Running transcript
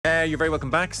You're very welcome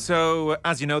back. So,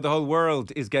 as you know, the whole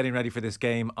world is getting ready for this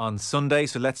game on Sunday.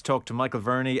 So let's talk to Michael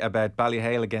Verney about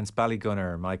Ballyhale against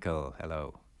Ballygunner. Michael,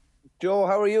 hello. Joe,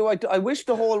 how are you? I wish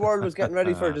the whole world was getting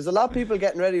ready for it. There's a lot of people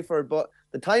getting ready for it, but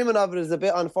the timing of it is a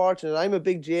bit unfortunate. I'm a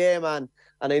big GAA man,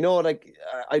 and I know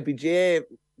I'd be GAA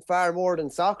far more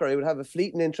than soccer. I would have a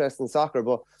fleeting interest in soccer,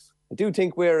 but I do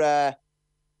think we're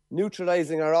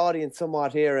neutralising our audience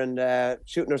somewhat here and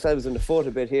shooting ourselves in the foot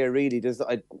a bit here, really.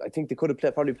 I think they could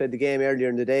have probably played the game earlier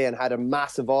in the day and had a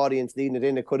massive audience leading it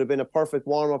in. It could have been a perfect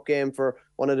warm-up game for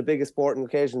one of the biggest sporting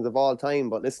occasions of all time.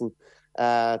 But listen,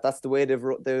 that's the way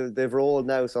they've rolled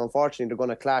now. So unfortunately, they're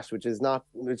going to clash, which is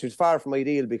far from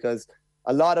ideal, because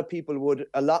a lot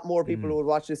more people would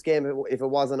watch this game if it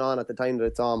wasn't on at the time that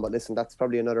it's on. But listen, that's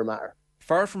probably another matter.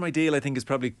 Far from ideal, I think, is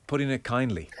probably putting it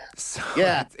kindly. So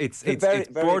yeah, it's very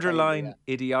borderline kindly,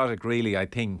 idiotic, really, I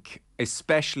think,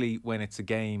 especially when it's a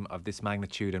game of this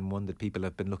magnitude and one that people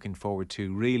have been looking forward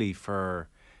to really for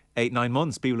 8-9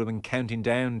 months. People have been counting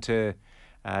down to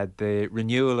the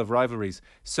renewal of rivalries.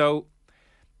 So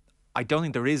I don't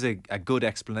think there is a good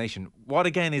explanation. What,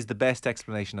 again, is the best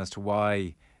explanation as to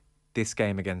why this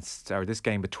game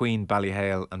between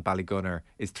Ballyhale and Ballygunner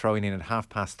is throwing in at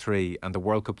 3:30, and the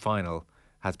World Cup final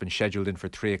has been scheduled in for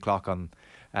 3 o'clock on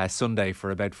Sunday for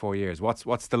about 4 years?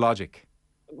 What's the logic?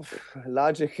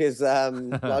 Logic is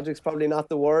logic's probably not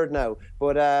the word now,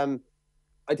 but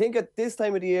I think at this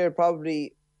time of the year,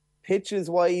 probably pitches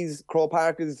wise, Croke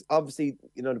Park is obviously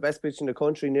the best pitch in the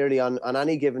country nearly on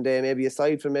any given day, maybe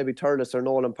aside from maybe Thurles or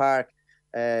Nolan Park.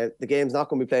 The game's not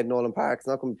going to be played in Nolan Park. It's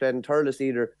not going to be played in Thurles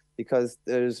either, because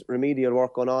there's remedial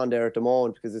work going on there at the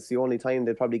moment, because it's the only time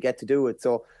they'll probably get to do it.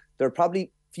 So there are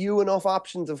probably few enough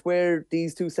options of where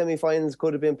these two semi-finals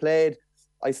could have been played.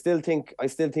 I still think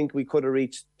we could have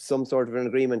reached some sort of an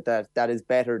agreement that is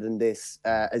better than this.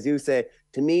 As you say,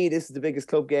 to me, this is the biggest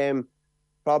club game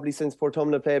probably since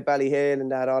Portumna played Ballyhale in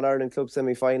that All-Ireland Club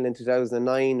semi-final in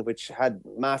 2009, which had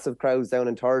massive crowds down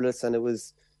in Thurles, and it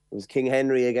was King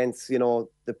Henry against,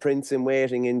 the prince in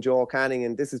waiting in Joe Canning.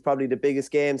 And this is probably the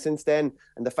biggest game since then.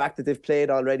 And the fact that they've played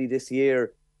already this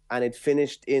year and it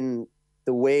finished in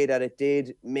the way that it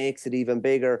did makes it even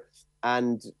bigger.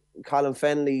 And Colin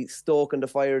Fennelly stoking the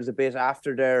fires a bit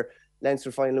after their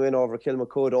Leinster final win over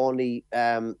Kilmacud only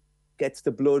gets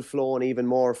the blood flowing even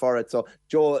more for it. So,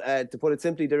 Joe, to put it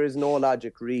simply, there is no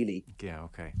logic, really. Yeah,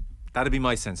 okay. That'd be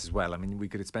my sense as well. I mean, we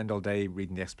could spend all day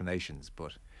reading the explanations,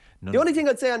 but the only thing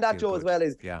I'd say on that, Joe, as well,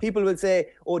 is people will say,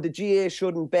 oh, the GAA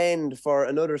shouldn't bend for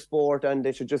another sport and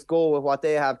they should just go with what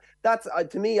they have. That's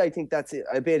to me, I think that's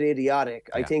a bit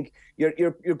idiotic. I think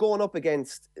you're going up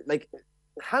against,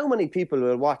 how many people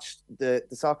will watch the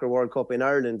Soccer World Cup in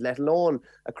Ireland, let alone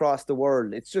across the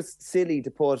world? It's just silly to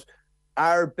put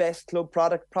our best club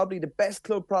product, probably the best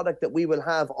club product that we will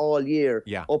have all year,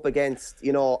 up against,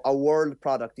 a world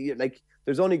product.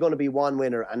 There's only going to be one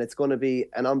winner, and it's going to be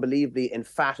an unbelievably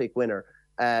emphatic winner.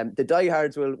 The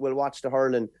diehards will watch the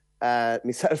hurling,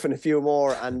 myself and a few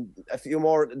more.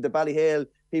 The Ballyhale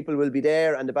people will be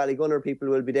there, and the Ballygunner people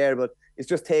will be there, but it's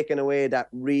just taking away that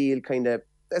real kind of,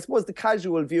 I suppose, the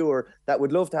casual viewer that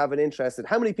would love to have an interest in.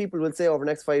 How many people will say over the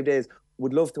next 5 days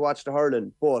would love to watch the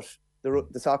hurling, but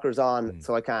the soccer's on,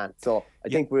 so I can't. So I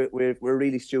think we're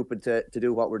really stupid to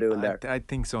do what we're doing there. I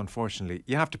think so, unfortunately.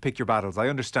 You have to pick your battles. I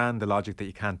understand the logic that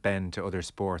you can't bend to other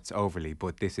sports overly,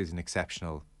 but this is an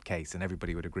exceptional case, and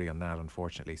everybody would agree on that,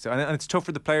 unfortunately. So, and it's tough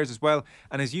for the players as well.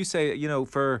 And as you say,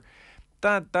 for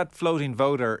that floating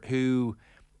voter who,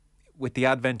 with the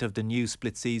advent of the new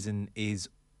split season, is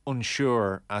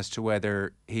unsure as to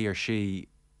whether he or she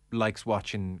likes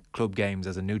watching club games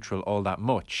as a neutral all that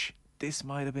much, this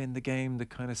might have been the game that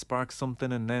kind of sparks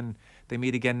something, and then they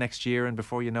meet again next year, and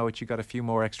before you know it, you got a few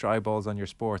more extra eyeballs on your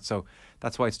sport. So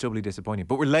that's why it's doubly disappointing.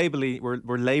 But we're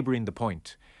labouring the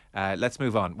point. Let's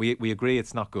move on. We agree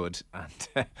it's not good, and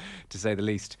to say the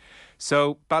least.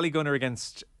 So Ballygunner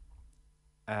against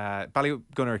Ballyhale.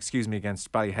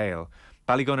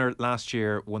 Ballygunner last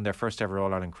year won their first ever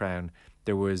All-Ireland crown.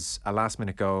 There was a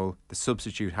last-minute goal, the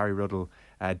substitute Harry Ruddle,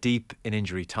 deep in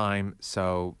injury time.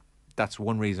 So that's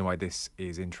one reason why this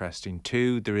is interesting.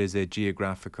 Two, there is a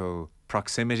geographical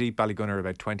proximity. Ballygunner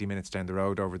about 20 minutes down the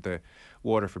road over the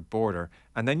Waterford border.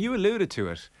 And then you alluded to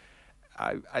it,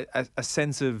 a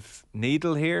sense of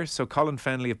needle here. So Colin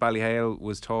Fennelly of Ballyhale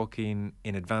was talking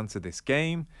in advance of this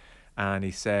game, and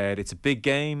he said, it's a big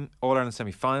game, All-Ireland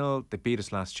semi-final, they beat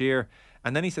us last year.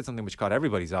 And then he said something which caught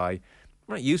everybody's eye.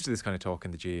 We're not used to this kind of talk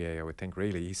in the GAA, I would think,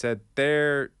 really. He said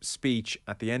their speech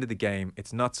at the end of the game,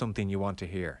 it's not something you want to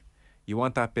hear. You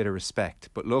want that bit of respect.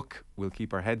 But look, we'll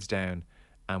keep our heads down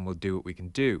and we'll do what we can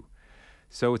do.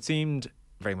 So it seemed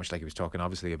very much like he was talking,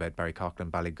 obviously, about Barry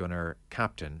Coughlin, Ballygunner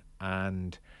captain,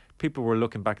 and people were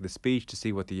looking back at the speech to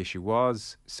see what the issue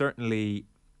was. Certainly,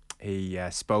 he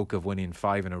spoke of winning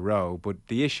 5 in a row, but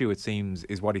the issue, it seems,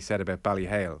 is what he said about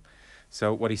Ballyhale.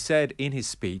 So what he said in his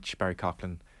speech, Barry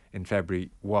Coughlin, in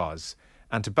February was,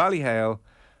 and to Ballyhale,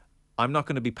 I'm not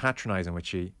going to be patronising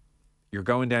with you. You're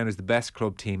going down as the best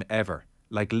club team ever.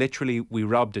 Like, literally, we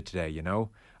robbed it today, you know?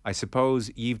 I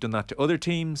suppose you've done that to other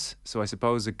teams, so I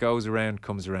suppose it goes around,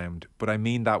 comes around. But I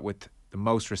mean that with the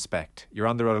most respect. You're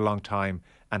on the road a long time,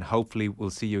 and hopefully we'll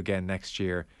see you again next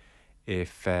year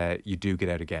if you do get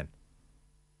out again.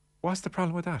 What's the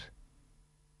problem with that?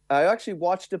 I actually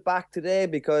watched it back today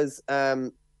because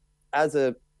as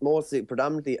a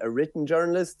predominantly a written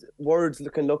journalist, words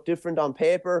can look different on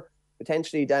paper,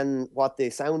 potentially than what they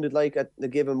sounded like at the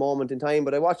given moment in time.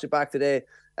 But I watched it back today.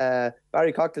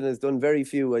 Barry Coughlin has done very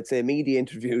few, I'd say, media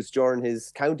interviews during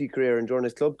his county career and during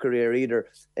his club career either.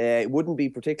 Wouldn't be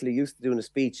particularly used to doing a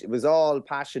speech. It was all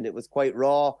passion. It was quite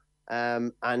raw.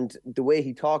 And the way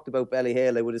he talked about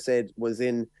Ballyhale, I would have said, was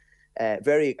in a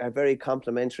very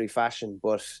complimentary fashion.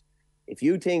 But if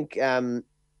you think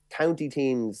county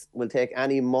teams will take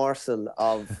any morsel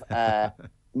of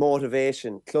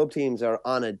motivation, club teams are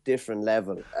on a different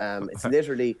level. It's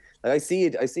literally, like, I see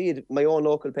it. My own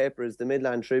local paper is the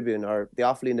Midland Tribune, or the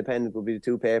Offaly Independent would be the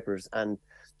two papers, and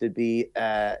there'd be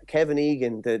Kevin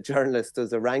Egan, the journalist,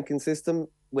 does a ranking system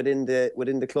within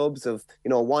the clubs of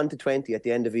 1 to 20 at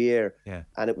the end of a year. Yeah.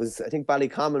 And it was, I think,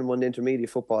 Ballycommon won the intermediate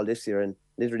football this year, and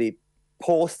literally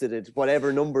posted it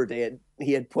whatever number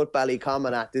he had put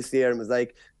Ballycommon at this year, and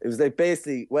it was like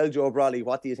basically, well, Joe Brolly,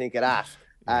 what do you think of that?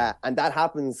 And that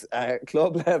happens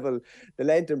club level, the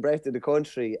length and breadth of the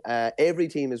country. Every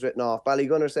team is written off.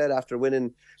 Ballygunner said after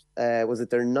winning, was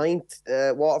it their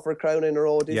 9th Waterford crown in a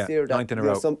row this year? 9th in a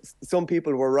row. Some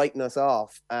people were writing us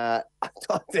off. I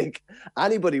don't think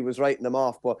anybody was writing them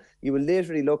off, but you will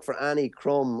literally look for any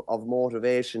crumb of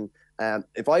motivation.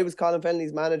 If I was Colin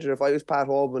Fennelly's manager, if I was Pat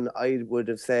Hoban, I would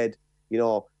have said,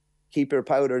 keep your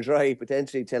powder dry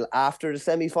potentially till after the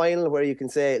semi-final, where you can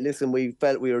say, listen, we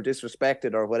felt we were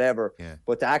disrespected or whatever. Yeah.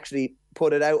 But to actually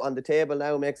put it out on the table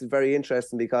now makes it very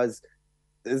interesting, because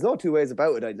there's no two ways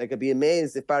about it. I'd be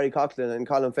amazed if Barry Coughlin and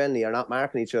Colin Fennelly are not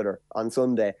marking each other on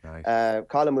Sunday. Right.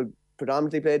 Colin would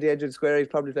predominantly play at the edge of the square. He's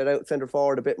probably played out centre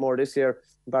forward a bit more this year.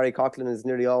 Barry Coughlin has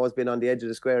nearly always been on the edge of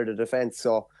the square of the defence.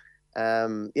 So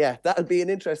that'll be an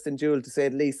interesting duel, to say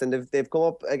the least. And they've come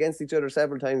up against each other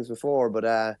several times before,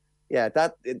 but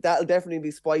that'll definitely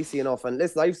be spicy enough. And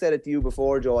listen, I've said it to you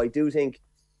before, Joe. I do think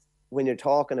when you're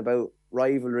talking about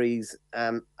rivalries,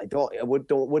 I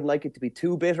wouldn't like it to be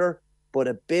too bitter, but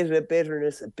a bit of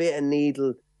bitterness, a bit of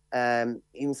needle.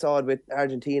 Even saw it with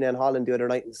Argentina and Holland the other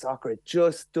night in soccer. It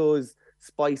just does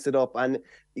spice it up, and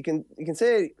you can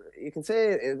say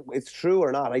it's true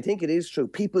or not. I think it is true.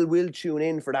 People will tune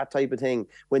in for that type of thing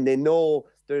when they know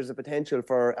there's a potential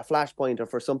for a flashpoint or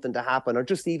for something to happen, or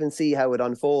just even see how it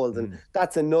unfolds. And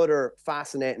that's another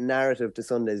fascinating narrative to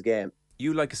Sunday's game.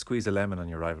 You like a squeeze of lemon on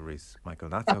your rivalries, Michael.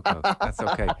 That's okay. That's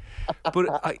okay.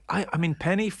 But I mean,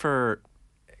 penny for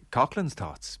Coughlin's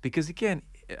thoughts, because again,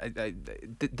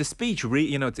 the speech,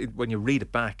 when you read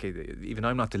it back, even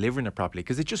I'm not delivering it properly,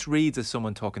 because it just reads as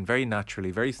someone talking very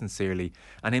naturally, very sincerely,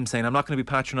 and him saying, I'm not going to be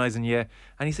patronising you.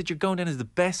 And he said, you're going down as the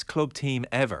best club team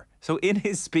ever. So in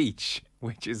his speech,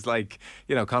 which is like,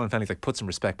 Colin Fennelly's like, put some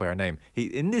respect by our name.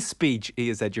 In this speech, he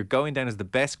has said, you're going down as the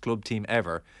best club team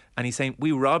ever. And he's saying,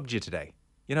 we robbed you today.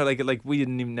 Like we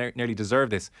didn't even nearly deserve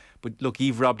this. But look,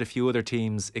 you've robbed a few other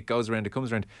teams. It goes around, it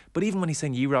comes around. But even when he's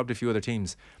saying you robbed a few other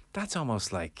teams, that's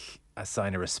almost like a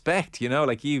sign of respect,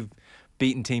 like you've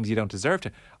beaten teams you don't deserve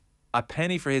to. A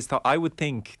penny for his thought. I would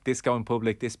think this going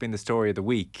public, this being the story of the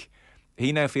week,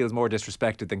 he now feels more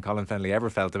disrespected than Colin Fennelly ever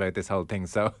felt about this whole thing.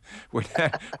 So we're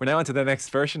now on to the next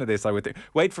version of this, I would think.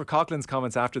 Wait for Coughlin's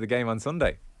comments after the game on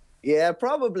Sunday. Yeah,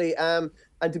 probably. And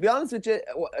to be honest with you,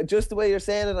 just the way you're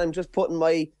saying it, I'm just putting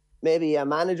my maybe a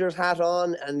manager's hat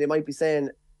on, and they might be saying,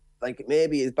 like,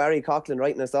 maybe is Barry Coughlin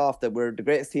writing us off that we're the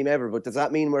greatest team ever? But does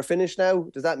that mean we're finished now?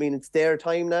 Does that mean it's their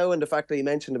time now? And the fact that he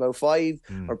mentioned about 5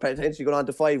 or potentially going on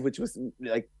to 5, which was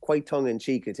like quite tongue in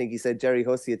cheek. I think he said Jerry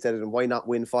Hussey had said it, and why not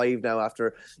win 5 now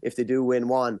after if they do win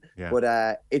 1? Yeah. But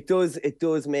it's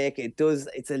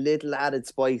a little added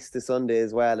spice to Sunday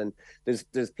as well. And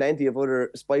there's plenty of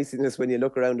other spiciness when you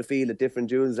look around the field at different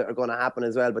duels that are going to happen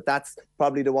as well. But that's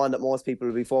probably the one that most people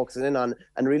will be focusing in on.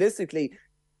 And realistically,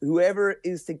 whoever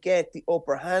is to get the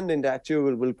upper hand in that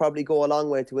duel will probably go a long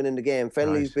way to winning the game.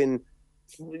 Fennelly's been,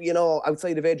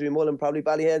 outside of Adrian Mullen, probably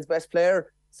Ballyhale's best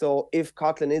player. So if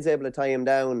Coughlin is able to tie him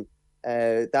down,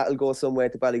 that'll go some way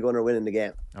to Ballygunner winning the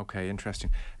game. Okay, interesting.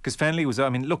 Because Fenley was, I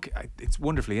mean, look, it's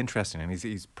wonderfully interesting, and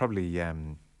he's probably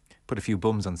put a few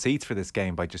bums on seats for this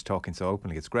game by just talking so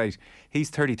openly. It's great. He's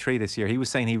 33 this year. He was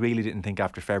saying he really didn't think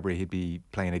after February he'd be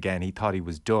playing again. He thought he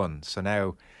was done. So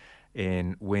now,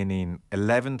 in winning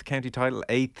 11th county title,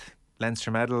 8th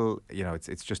Leinster medal, you know,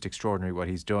 it's just extraordinary what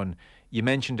he's done. You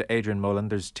mentioned Adrian Mullen.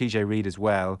 There's TJ Reid as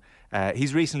well.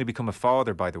 He's recently become a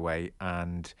father, by the way,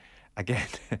 and again,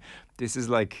 this is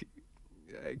like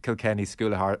Kilkenny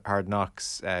School of Hard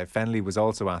Knocks. Fenley was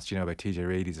also asked, about TJ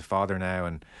Reid. He's a father now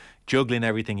and juggling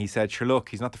everything. He said, sure, look,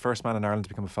 he's not the first man in Ireland to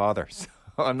become a father, so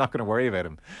I'm not going to worry about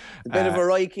him. A bit of a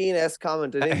Roy Keane-esque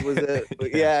comment, I think,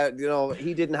 was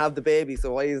he didn't have the baby,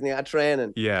 so why isn't he at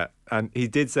training? Yeah, and he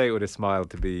did say it with a smile,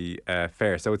 to be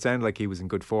fair, so it sounded like he was in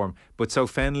good form. But so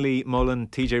Fenley, Mullen,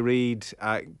 TJ Reid,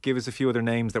 give us a few other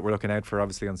names that we're looking out for,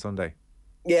 obviously, on Sunday.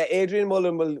 Yeah, Adrian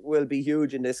Mullen will be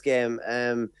huge in this game.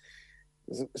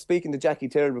 Speaking to Jackie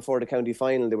Tyrrell before the county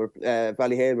final, they were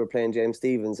Ballyhale were playing James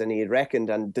Stephens, and he had reckoned,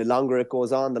 and the longer it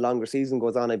goes on, the longer season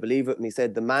goes on, I believe it. And he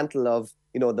said the mantle of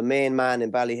the main man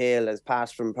in Ballyhale has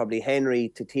passed from probably Henry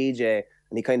to TJ,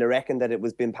 and he kind of reckoned that it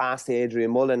was been passed to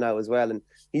Adrian Mullen now as well. And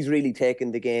he's really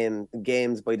taken the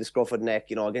games by the scruff of the neck.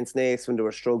 Against Naas when they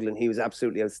were struggling, he was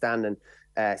absolutely outstanding.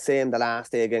 Same the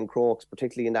last day against Crokes,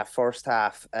 particularly in that first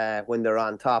half when they're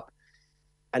on top.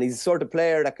 And he's the sort of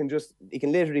player that he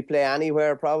can literally play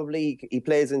anywhere, probably. He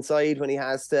plays inside when he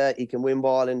has to. He can win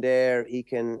ball in there. He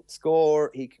can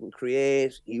score. He can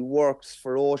create. He works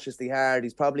ferociously hard.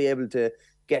 He's probably able to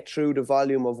get through the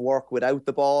volume of work without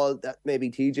the ball that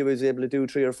maybe TJ was able to do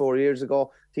 3 or 4 years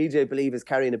ago. TJ, I believe, is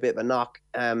carrying a bit of a knock.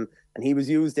 And he was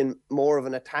used in more of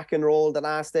an attacking role the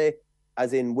last day,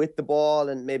 as in with the ball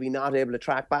and maybe not able to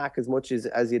track back as much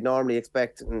as you'd normally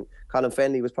expect. And Colin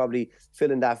Fenley was probably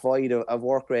filling that void of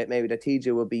work rate maybe that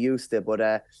TJ would be used to.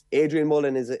 But Adrian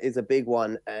Mullen is a big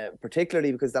one,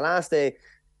 particularly because the last day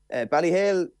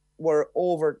Ballyhale were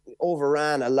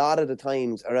overran a lot of the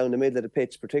times around the middle of the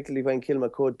pitch, particularly when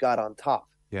Kilmacud got on top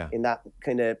in that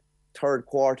kind of third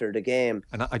quarter of the game.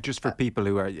 And just for people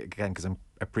who are, again, because I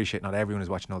appreciate not everyone is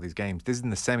watching all these games, this is in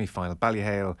the semi-final.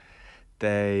 Ballyhale,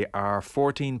 they are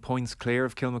 14 points clear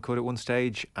of Kilmacud at one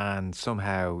stage and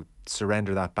somehow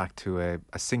surrender that back to a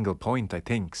single point, I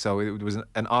think. So it was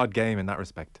an odd game in that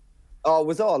respect. Oh, it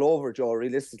was all over, Joe,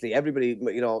 realistically. Everybody,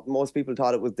 most people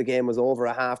thought the game was over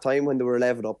at half time when they were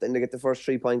 11 up. Then they get the first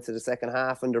 3 points of the second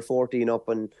half and they're 14 up.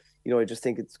 And, I just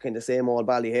think it's kind of same old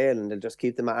Ballyhale, and they'll just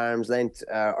keep them at arm's length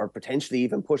or potentially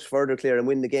even push further clear and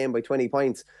win the game by 20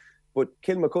 points. But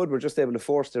Kilmacud were just able to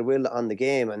force their will on the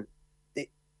game, and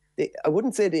I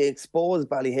wouldn't say they exposed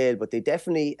Ballyhale, but they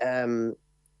definitely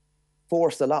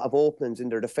forced a lot of openings in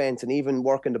their defence and even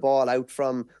working the ball out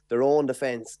from their own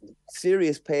defence.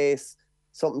 Serious pace,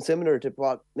 something similar to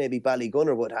what maybe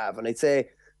Ballygunner would have. And I'd say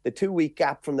the 2-week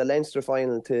gap from the Leinster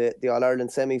final to the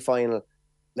All-Ireland semi-final,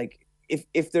 like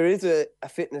if there is a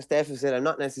fitness deficit, I'm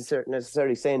not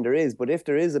necessarily saying there is, but if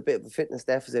there is a bit of a fitness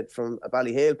deficit from a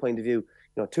Ballyhale point of view,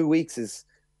 2 weeks is,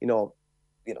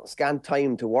 scant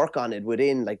time to work on it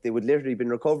within. Like, they would literally been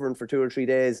recovering for 2 or 3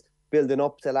 days, building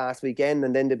up to last weekend,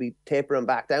 and then they'd be tapering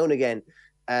back down again.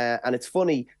 And it's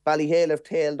funny, Ballyhale have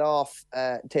tailed off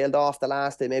the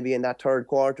last day, maybe in that third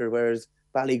quarter, whereas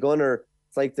Ballygunner,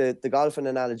 it's like the golfing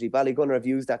analogy. Ballygunner have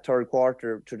used that third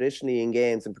quarter traditionally in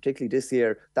games, and particularly this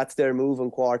year, that's their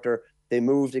moving quarter. They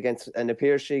moved against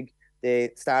Napiershig.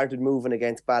 They started moving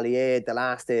against Ballyade the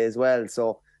last day as well.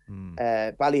 So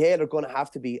Ballyhale are going to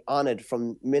have to be on it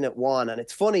from minute one. And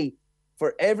it's funny,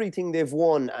 for everything they've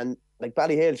won, and like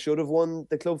Ballyhale should have won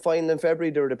the club final in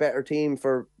February. They were the better team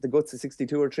for the guts of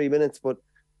 62 or 3 minutes, but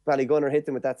Ballygunner hit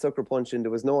them with that sucker punch and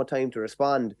there was no time to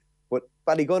respond. But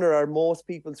Ballygunner are most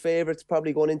people's favourites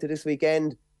probably going into this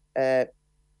weekend,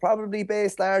 probably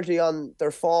based largely on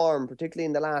their form, particularly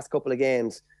in the last couple of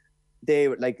games. They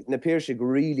were like, Napiershig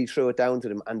really threw it down to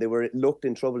them, and they were looked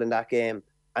in trouble in that game,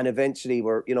 and eventually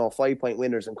were 5-point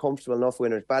winners and comfortable enough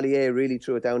winners. Ballyhale really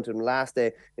threw it down to them last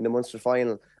day in the Munster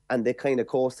final, and they kind of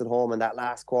coasted home in that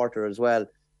last quarter as well.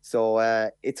 So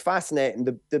it's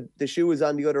fascinating. The shoe is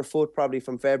on the other foot probably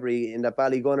from February, in that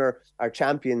Ballygunner are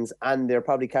champions and they're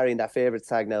probably carrying that favourites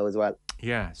tag now as well.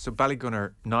 Yeah, so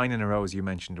Ballygunner, 9 in a row, as you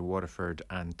mentioned, to Waterford,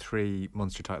 and 3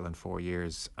 Munster title in 4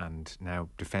 years, and now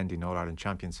defending All-Ireland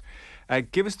champions.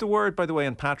 Give us the word, by the way,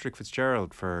 on Patrick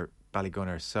Fitzgerald for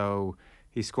Ballygunner. So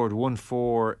he scored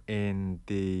 1-4 in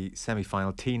the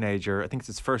semi-final. Teenager, I think it's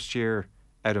his first year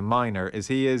out of minor. Is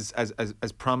he as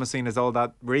promising as all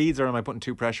that reads, or am I putting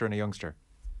too pressure on a youngster?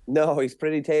 No, he's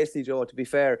pretty tasty, Joe, to be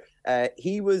fair.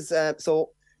 He was, so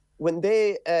when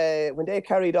they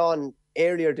carried on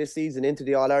earlier this season into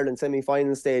the All-Ireland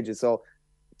semi-final stages, so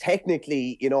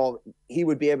technically, he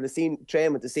would be able to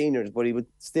train with the seniors, but he would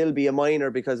still be a minor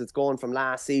because it's going from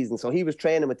last season. So he was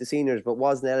training with the seniors, but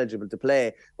wasn't eligible to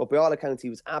play. But by all accounts, he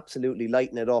was absolutely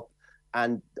lighting it up.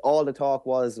 And all the talk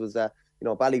was that,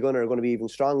 Ballygunner are going to be even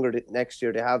stronger next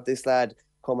year. They have this lad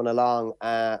coming along,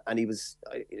 and he was,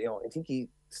 I think he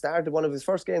started one of his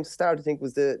first games to start, I think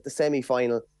was the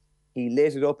semi-final. He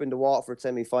lit it up in the Waterford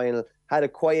semi-final, had a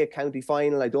quiet county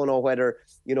final. I don't know whether,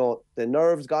 the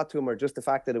nerves got to him or just the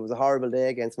fact that it was a horrible day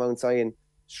against Mount Sion.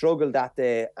 Struggled that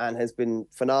day and has been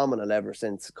phenomenal ever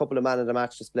since. A couple of man of the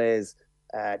match displays,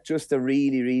 just a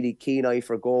really, really keen eye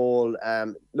for goal.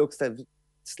 Looks to have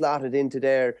slotted into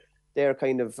their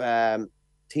kind of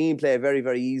team play very,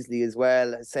 very easily as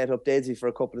well. Set up Desi for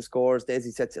a couple of scores.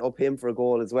 Desi sets up him for a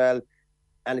goal as well.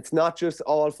 And it's not just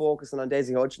all focusing on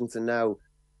Desi Hutchinson now.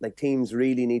 Like, teams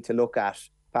really need to look at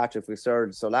Patrick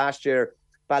Fitzgerald. So last year,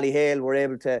 Ballyhale were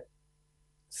able to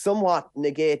somewhat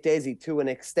negate Desi to an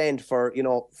extent for,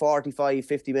 45,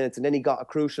 50 minutes. And then he got a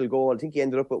crucial goal. I think he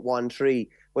ended up with 1-3.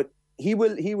 But he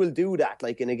will do that,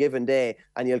 like, in a given day.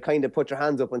 And you'll kind of put your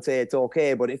hands up and say it's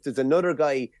okay. But if there's another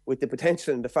guy with the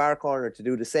potential in the far corner to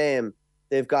do the same,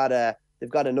 they've got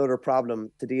another problem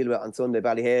to deal with on Sunday,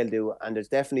 Ballyhale do. And there's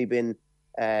definitely been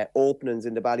openings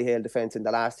in the Ballyhale defence in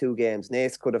the last two games.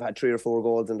 Naas could have had 3 or 4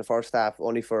 goals in the first half,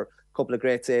 only for a couple of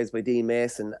great saves by Dean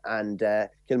Mason, and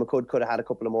Kilmacud could have had a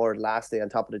couple of more last day on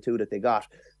top of the 2 that they got.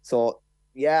 So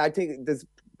yeah, I think there's a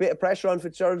bit of pressure on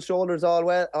Fitzgerald's shoulders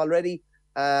already,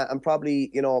 and probably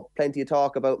plenty of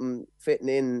talk about him fitting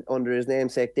in under his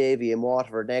namesake Davy in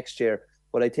Waterford next year.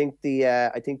 But I think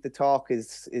the talk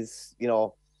is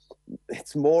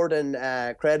it's more than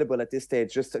credible at this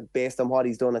stage, just based on what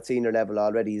he's done at senior level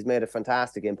already. He's made a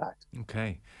fantastic impact.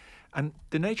 Okay. And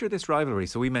the nature of this rivalry,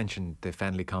 so we mentioned the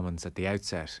Fenley Commons at the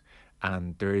outset,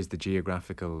 and there is the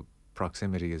geographical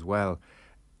proximity as well.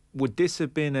 Would this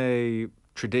have been a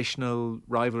traditional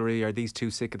rivalry? Are these two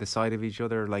sick of the sight of each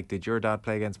other? Like, did your dad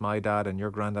play against my dad and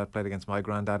your granddad played against my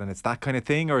granddad, and it's that kind of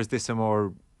thing? Or is this a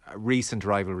more recent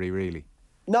rivalry, really?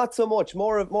 Not so much.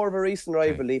 More of a recent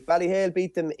rivalry. Okay. Ballyhale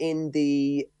beat them in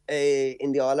the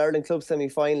All-Ireland Club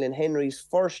semi-final in Henry's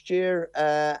first year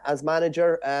as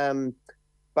manager.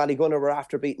 Ballygunner were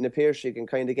after beating the Piershig and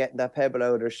kind of getting that pebble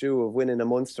out of their shoe of winning a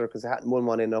Munster because they hadn't won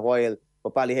one in a while.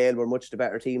 But Ballyhale were much the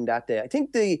better team that day. I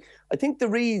think the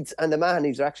Reeds and the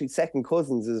Mahonies are actually second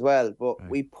cousins as well. But right.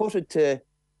 We put it to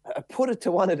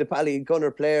one of the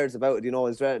Ballygunner players about it,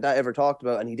 is that ever talked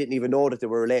about, and he didn't even know that they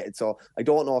were related. So I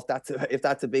don't know if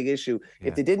that's a big issue. Yeah.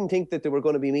 If they didn't think that they were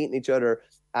going to be meeting each other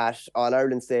at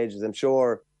All-Ireland stages, I'm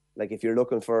sure, like, if you're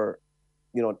looking for,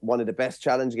 one of the best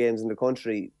challenge games in the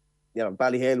country,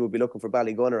 Ballyhale would be looking for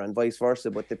Ballygunner and vice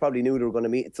versa, but they probably knew they were going to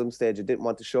meet at some stage and didn't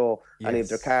want to show any of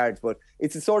their cards. But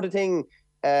it's the sort of thing,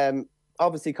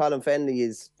 obviously Colin Fenley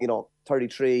is,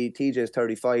 33, TJ's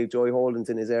 35, Joey Holden's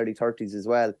in his early 30s as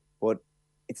well. But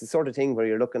it's the sort of thing where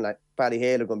you're looking at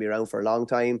Ballyhale are going to be around for a long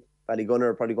time. Ballygunner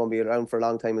are probably going to be around for a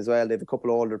long time as well. They have a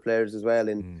couple of older players as well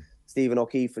in Stephen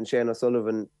O'Keefe and Shane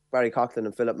O'Sullivan, Barry Coughlin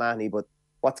and Philip Mahoney. But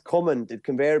what's coming, the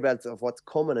conveyor belts of what's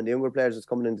coming and the younger players that's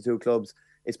coming into two clubs,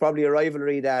 it's probably a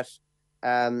rivalry that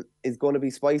is going to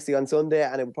be spicy on Sunday,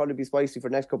 and it will probably be spicy for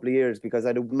the next couple of years, because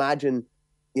I'd imagine,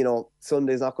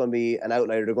 Sunday's not going to be an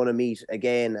outlier. They're going to meet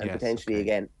again and potentially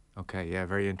again. Okay, yeah,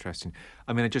 very interesting.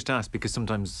 I mean, I just asked because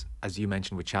sometimes, as you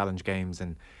mentioned, with challenge games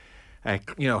and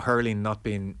hurling not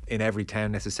being in every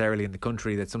town necessarily in the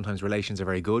country, that sometimes relations are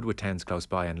very good with towns close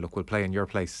by, and look, we'll play in your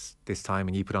place this time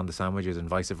and you put on the sandwiches and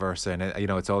vice versa, and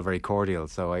it's all very cordial.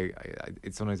 So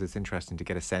it's sometimes it's interesting to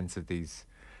get a sense of these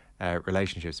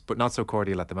relationships, but not so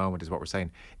cordial at the moment is what we're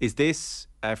saying. Is this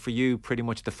for you pretty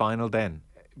much the final then,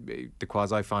 the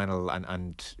quasi-final,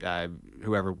 and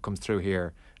whoever comes through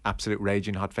here, absolute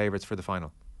raging hot favourites for the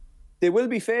final? They will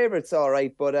be favourites, all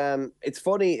right, but it's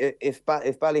funny, if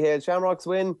Ballyhale Shamrocks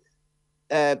win,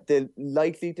 they're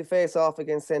likely to face off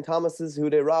against St Thomas's, who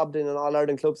they robbed in an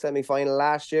All-Ireland Club semi-final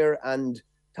last year, and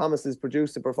Thomas's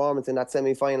produced a performance in that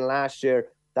semi-final last year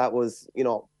that was,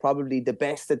 probably the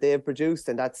best that they've produced,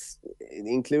 and that's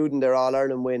including their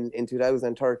All-Ireland win in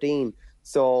 2013.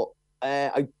 So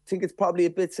I think it's probably a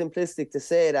bit simplistic to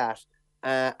say that,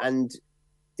 and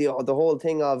the whole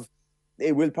thing of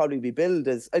it will probably be billed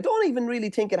as, I don't even really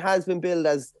think it has been billed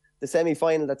as the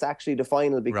semi-final that's actually the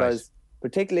final, because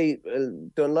particularly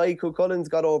Dunleigh Cucullins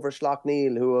got over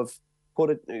Schlockneil, who have put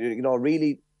it,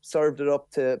 really served it up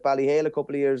to Ballyhale a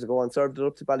couple of years ago and served it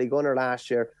up to Ballygunner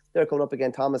last year. they're coming up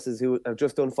against Thomases, who have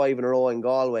just done 5 in a row in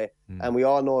Galway. And we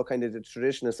all know kind of the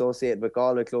tradition associated with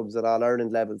Galway clubs at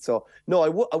All-Ireland level. So, no,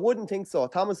 I wouldn't think so.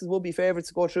 Thomases will be favourites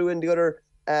to go through in the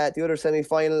other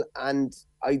semi-final, and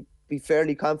I'd be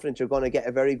fairly confident you're going to get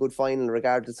a very good final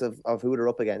regardless of who they're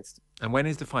up against. And when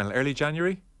is the final? Early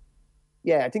January?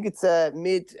 Yeah, I think it's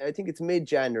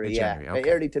mid-January. Okay.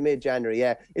 Early to mid-January.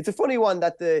 Yeah, it's a funny one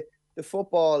that the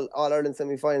football All-Ireland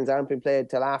semi-finals aren't being played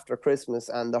till after Christmas,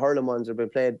 and the hurling ones are being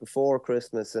played before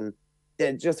Christmas. And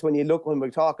then just when we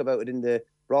talk about it in the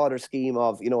broader scheme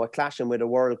of, a clashing with a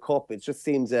World Cup, it just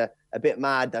seems a bit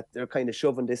mad that they're kind of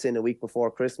shoving this in a week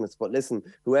before Christmas. But listen,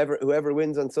 whoever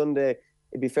wins on Sunday,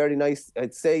 it'd be fairly nice.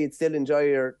 I'd say you'd still enjoy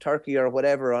your turkey or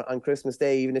whatever on Christmas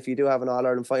Day, even if you do have an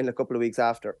All-Ireland final a couple of weeks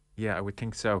after. Yeah, I would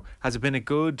think so. Has it been a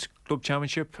good club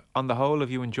championship on the whole?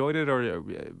 Have you enjoyed it, or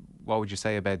what would you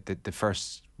say about the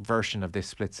first version of this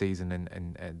split season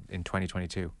in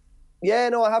 2022? Yeah,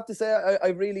 no, I have to say I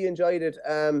really enjoyed it.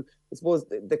 I suppose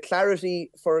the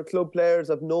clarity for club players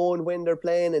of knowing when they're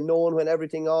playing and knowing when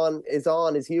everything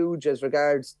is huge as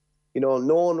regards,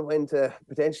 knowing when to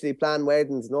potentially plan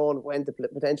weddings, knowing when to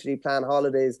potentially plan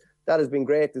holidays. That has been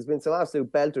great. There's been some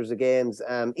absolute belters of games.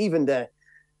 Even the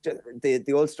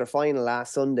Ulster final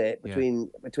last Sunday between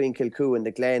Kilcoo and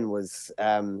the Glen was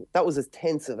that was as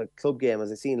tense of a club game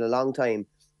as I've seen in a long time.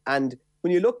 And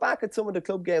when you look back at some of the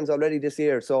club games already this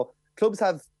year, so clubs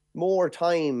have more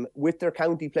time with their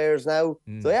county players now.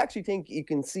 So I actually think you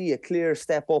can see a clear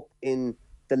step up in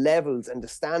the levels and the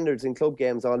standards in club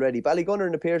games already. Ballygunner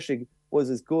and the Pearshig was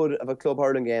as good of a club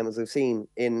hurling game as I've seen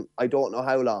in I don't know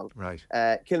how long. Right.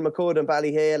 Kilmacud and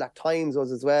Ballyhale at times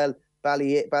was as well.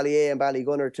 Ballyea and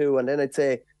Ballygunner too. And then I'd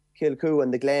say Kilcoo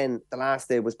and the Glen the last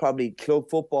day was probably club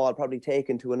football, probably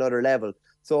taken to another level.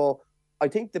 So I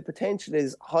think the potential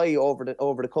is high over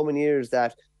the coming years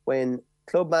that when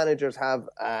club managers have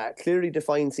a clearly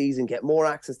defined season, get more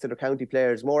access to their county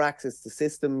players, more access to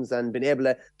systems, and been able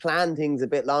to plan things a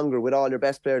bit longer with all your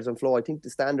best players on floor, I think the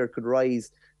standard could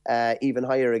rise even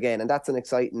higher again, and that's an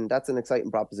exciting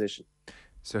proposition.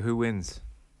 So who wins?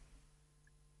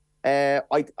 I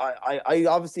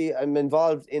obviously am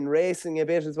involved in racing a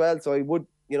bit as well, so I would,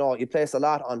 you place a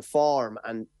lot on form,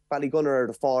 and Ballygunner are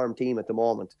the form team at the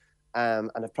moment,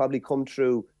 and have probably come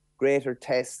through greater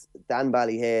tests than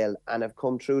Ballyhale, and have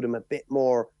come through them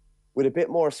with a bit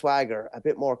more swagger, a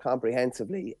bit more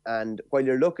comprehensively. And while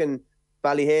you're looking,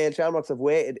 Ballyhale Shamrocks have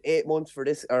waited 8 months for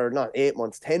this, or not 8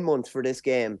 months, 10 months for this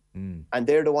game, and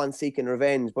they're the ones seeking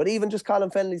revenge. But even just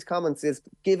Colin Fennelly's comments is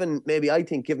given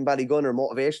Ballygunner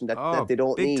motivation that they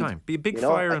don't need. Big time. Be a big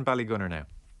fire in Ballygunner now.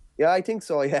 Yeah, I think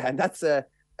so, yeah. And that's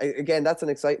that's an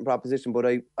exciting proposition, but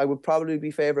I would probably be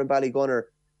favouring Ballygunner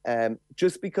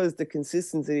just because the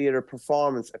consistency of their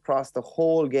performance across the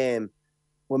whole game.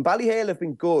 When Ballyhale have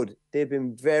been good, they've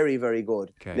been very, very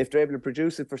good. Okay. And if they're able to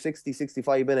produce it for 60,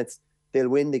 65 minutes, they'll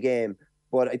win the game.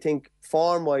 But I think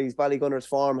form-wise, Ballygunner's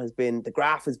form the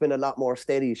graph has been a lot more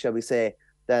steady, shall we say,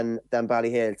 than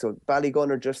Ballyhale. So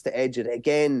Ballygunner just to edge it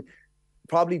again,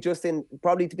 probably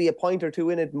to be a point or two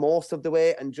in it most of the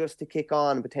way, and just to kick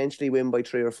on and potentially win by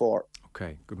 3 or 4.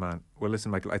 Okay, good man. Well,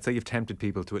 listen, Michael, I'd say you've tempted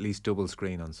people to at least double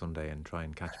screen on Sunday and try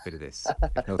and catch a bit of this.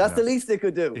 That's the least they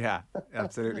could do. Yeah,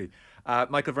 absolutely.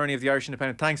 Michael Verney of the Irish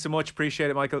Independent, thanks so much. Appreciate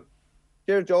it, Michael.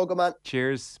 Cheers, Joe. Good man.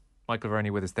 Cheers. Michael Verney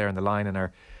with us there on the line, and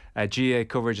our GAA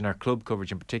coverage and our club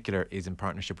coverage in particular is in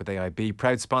partnership with AIB,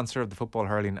 proud sponsor of the Football,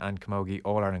 Hurling and Camogie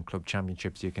All-Ireland Club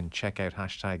Championships. You can check out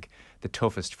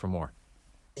 #TheToughest for more.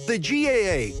 The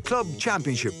GAA Club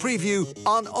Championship preview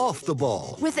on Off the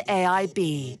Ball. With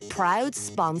AIB, proud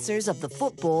sponsors of the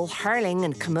Football, Hurling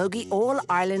and Camogie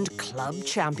All-Ireland Club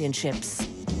Championships.